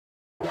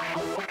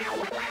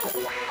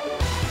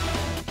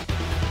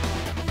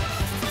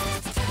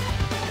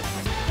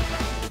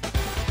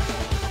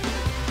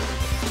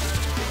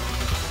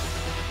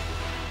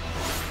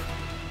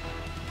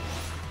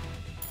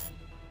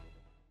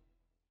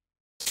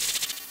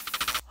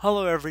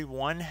Hello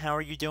everyone, how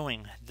are you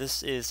doing?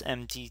 This is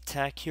MD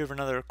Tech here with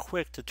another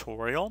quick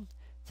tutorial.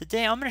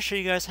 Today I'm going to show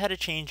you guys how to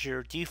change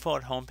your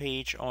default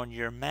homepage on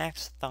your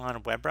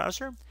Maxthon web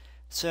browser.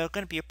 So it's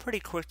going to be a pretty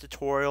quick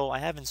tutorial I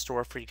have in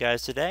store for you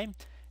guys today,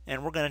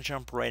 and we're going to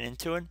jump right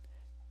into it.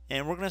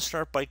 And we're going to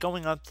start by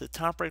going up to the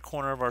top right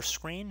corner of our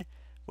screen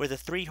with the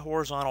three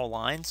horizontal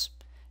lines,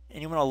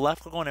 and you want to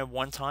left click on it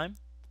one time.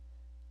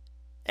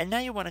 And now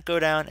you want to go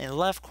down and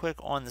left click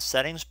on the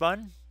settings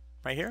button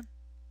right here.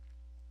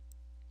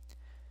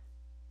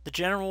 The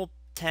general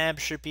tab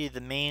should be the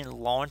main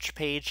launch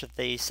page that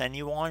they send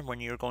you on when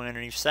you're going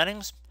underneath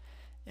settings.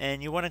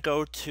 And you want to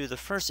go to the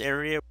first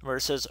area where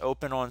it says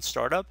open on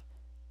startup.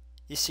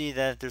 You see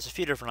that there's a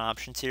few different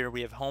options here.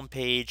 We have home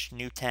page,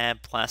 new tab,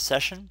 last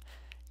session.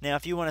 Now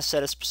if you want to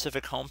set a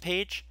specific home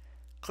page,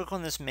 click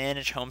on this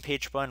manage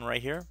homepage button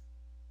right here.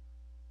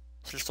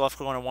 So just left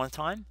click on it one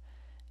time.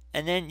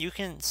 And then you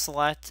can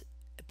select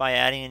by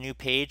adding a new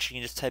page. You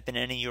can just type in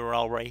any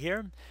URL right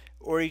here.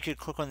 Or you could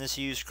click on this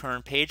use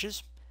current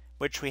pages,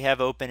 which we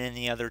have open in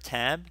the other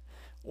tab,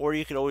 or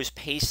you could always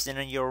paste in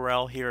a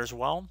URL here as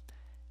well.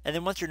 And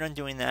then once you're done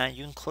doing that,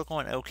 you can click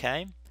on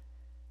OK.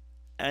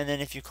 And then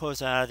if you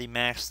close out of the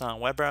Maxthon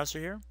web browser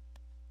here,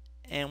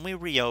 and we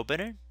reopen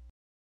it,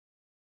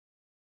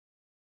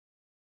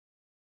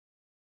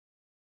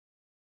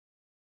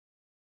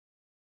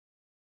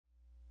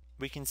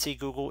 we can see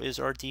Google is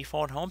our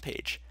default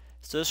homepage.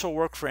 So this will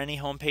work for any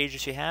home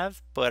pages you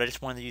have, but I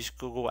just wanted to use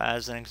Google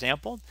as an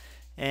example.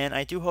 And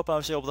I do hope I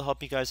was able to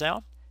help you guys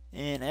out.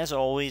 And as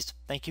always,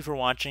 thank you for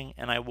watching,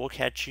 and I will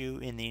catch you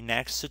in the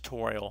next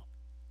tutorial.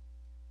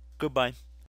 Goodbye.